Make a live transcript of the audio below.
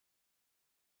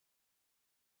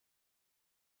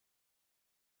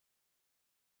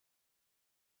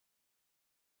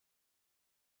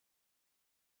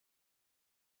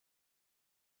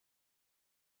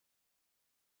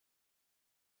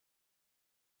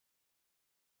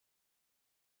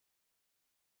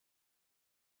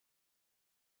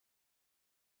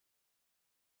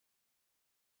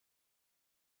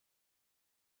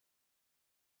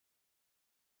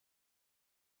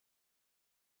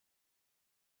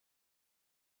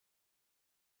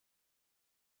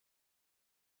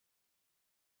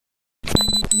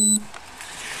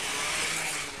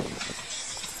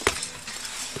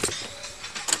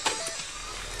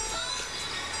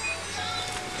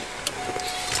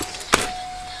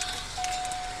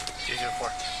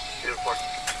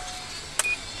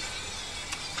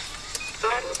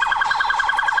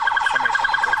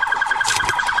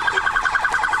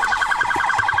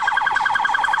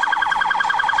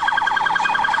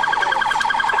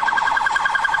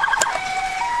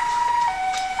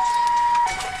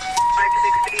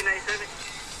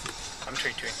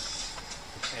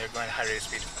high rate of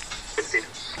speed.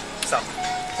 Stop.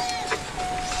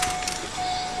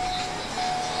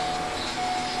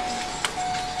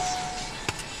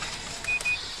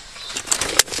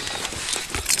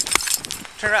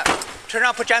 Turn around. Turn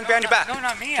around, put your hands behind your back. No,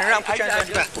 not me. Turn around, put your hands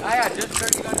behind your back. I had just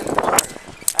turned the gun in the car.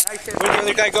 And I said, Where'd the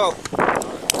other guy go?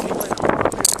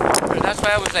 that's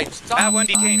why I was like, stop. I have one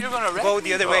detained. You're gonna wreck Go me,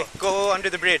 the other bro. way. Go under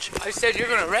the bridge. I said, you're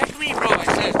gonna wreck me, bro. I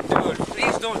said, dude,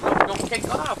 please don't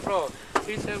take off, bro.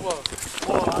 He said, well,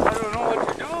 I don't know what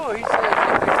to do. He said,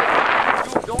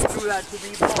 dude, don't do that to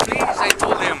me, bro. Please, I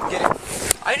told him. Get it.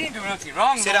 I didn't do nothing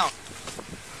wrong. Sit down.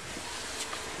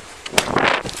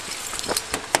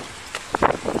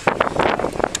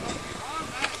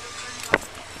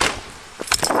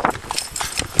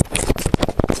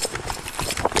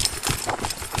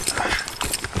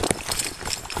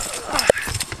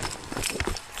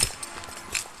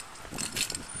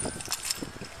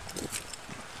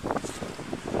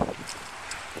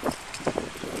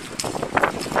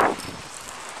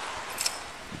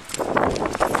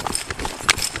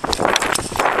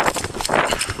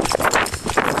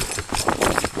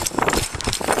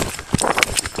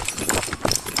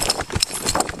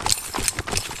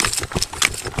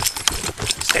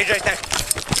 Stage right there.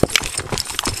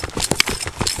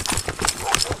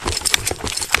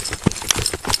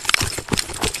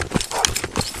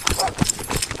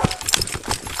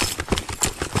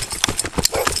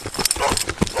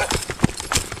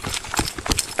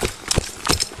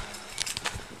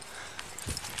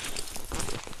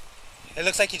 It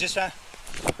looks like you just ran.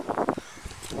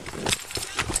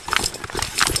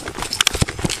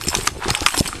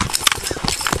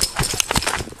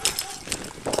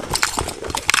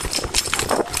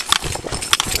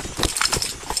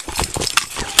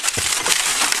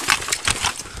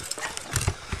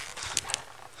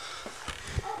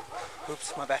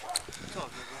 Oops, my bad. It's all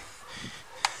good,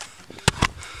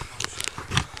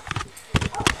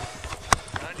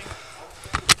 bro.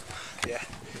 Yeah.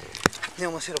 They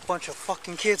almost hit a bunch of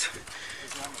fucking kids.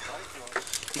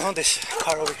 No, this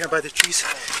car over here by the trees.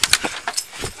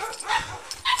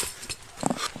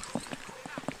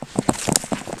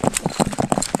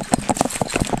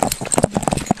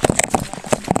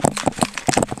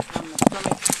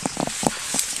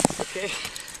 Okay.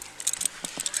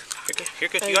 You're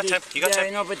good. You got time. You got time. I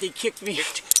know, but they kicked me.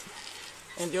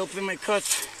 And they opened my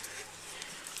cuts.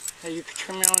 Hey, you can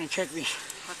turn me on and check me.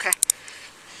 Okay.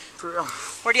 For real.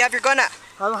 Where do you have your gun at?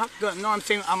 I don't have gun. No, I'm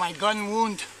saying on my gun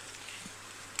wound.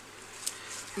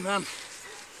 Ma'am,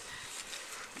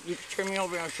 you can turn me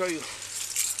over and I'll show you.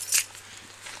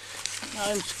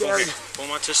 I'm scared. Okay. Pull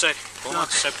him on to the side. Pull him on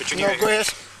to the side. Put your knee right go here.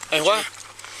 ahead. Hey, what?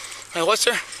 Hey, what,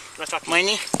 sir? I'm not talking. My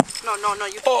knee? No,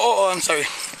 you. Oh, I'm sorry.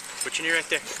 Put your knee right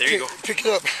there. There you go. Pick it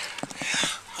up.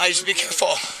 I just be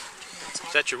careful.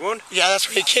 Is that your wound? Yeah, that's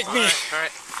where he kicked me. All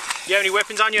right. Do you have any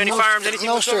weapons on you? Any firearms? Anything?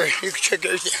 No, sir. You can check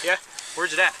everything. Yeah?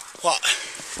 Where's it at? What?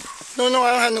 No,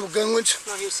 I don't have no gun wounds.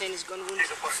 No, he was saying his gun wound.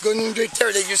 Gun wound right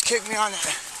there. They just kicked me on it.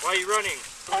 Why are you running?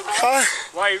 Huh?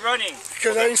 Why are you running?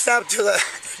 Because I didn't stop till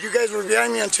you guys were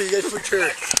behind me until you guys put your...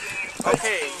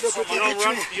 Okay,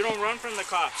 you don't run from the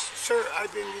cops. Sir,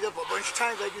 I've been beat up a bunch of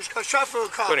times. I just got shot for a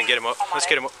cop. Go ahead and get him up. Let's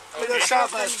get him up. I got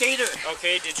shot by a skater.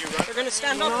 Okay, did you run? You're gonna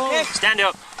stand up, okay? Stand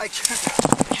up. I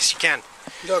can't. Yes, you can.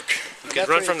 Look. You can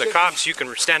run from the cops. You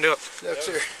can stand up. Look,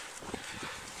 sir.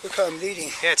 Look how I'm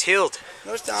bleeding. Yeah, it's healed.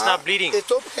 No, it's not. It's not bleeding.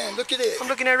 It's open. Look at it. I'm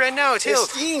looking at it right now. It's healed.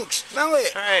 It stinks. Smell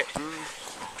it. All right.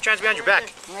 Put your hands behind your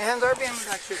back. My hands are behind my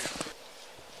back, sir.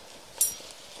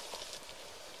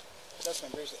 That's my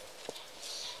bracelet.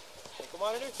 Ankle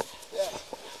monitor? Yeah.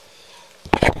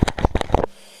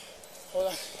 Hold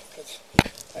on, because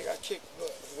I got kicked.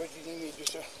 What do you need me to do,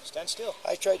 sir? Stand still.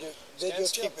 I tried to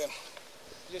videotape him.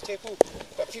 Videotape who?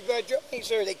 But people that jumped me,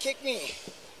 sir. They kicked me.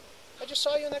 I just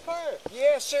saw you in that car.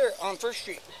 Yes, sir. On First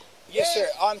Street. Yes, Yeah.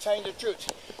 sir. I'm telling the truth.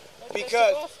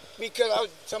 Because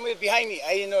somebody was behind me.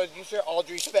 I didn't know you, sir. All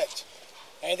due respect.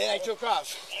 And then I took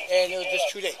off, and it was just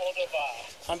too late.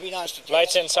 I'm being honest with you.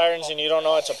 Lights and sirens, and you don't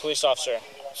know it's a police officer.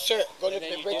 Sir, go look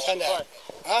at the brakes on that.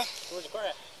 Huh? Where's the car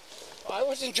at? I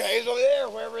wasn't trying. It was over there,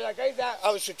 wherever that guy's at.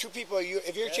 I was with two people.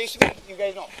 If you're chasing me, you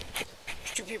guys know.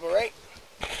 It's two people, right?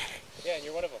 Yeah, and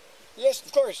you're one of them. Yes,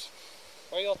 of course.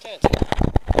 Why are you all tense?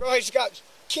 Bro, I just got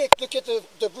kicked. Look at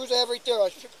the bruise I have right there. I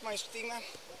stripped my thing, man.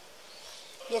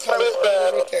 Look how it's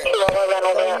right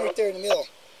there. Right there in the middle.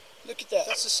 Look at that.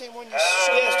 That's the same one you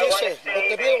saw. Yes, sir. But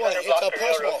the middle one, it's a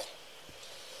plus ball.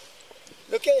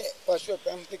 Look at it. Watch it,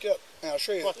 man. Pick it up. And I'll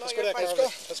show you. Let's go to that car.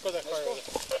 Let's go to that car.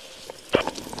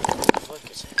 Look at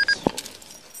this.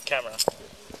 Camera.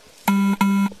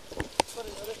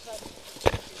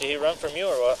 Did he run from you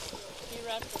or what? He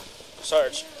ran from me.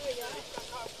 Sarge.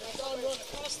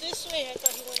 Across this way, I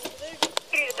thought he went over there.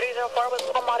 304 with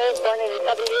Paul Mares, born in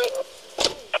 78.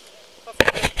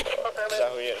 Is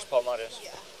that who he is? Paul Mares?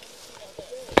 Yeah.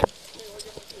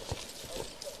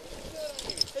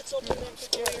 It's open then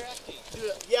for your acting.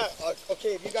 Yeah,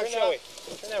 okay, if you got shot.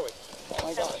 Turn that way. Oh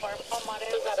my God. Paul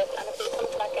Mares out of Santa Fe,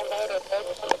 comes back in road or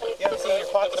both. You have anything in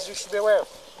your pockets you should be aware of?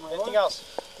 Anything else?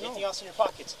 Anything else in your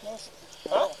pockets? No,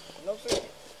 Huh? no, sir.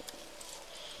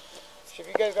 So if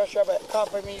you guys got shot by a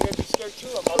cop, I mean, you're gonna be scared too.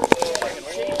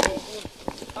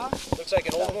 Huh? Looks like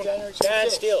an old one. January Stand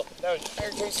 26th. still. That was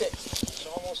January 26th. so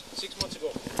almost 6 months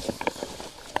ago.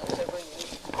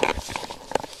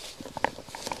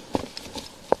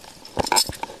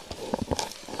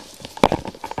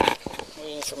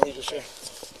 Waiting for me to say.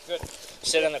 Good.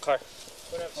 Sit in the car.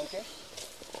 Okay.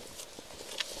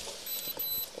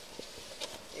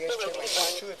 You guys check my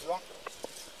phone too if you want.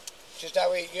 Just that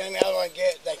way, you know what I mean? I don't want to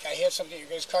get, like, I hear something in your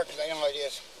guys' car because I know what it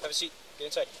is. Have a seat. Get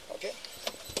inside. Okay?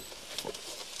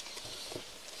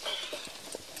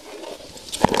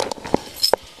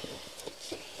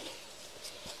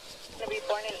 Gonna be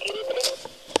born in 83.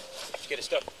 Let's get it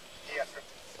stuck.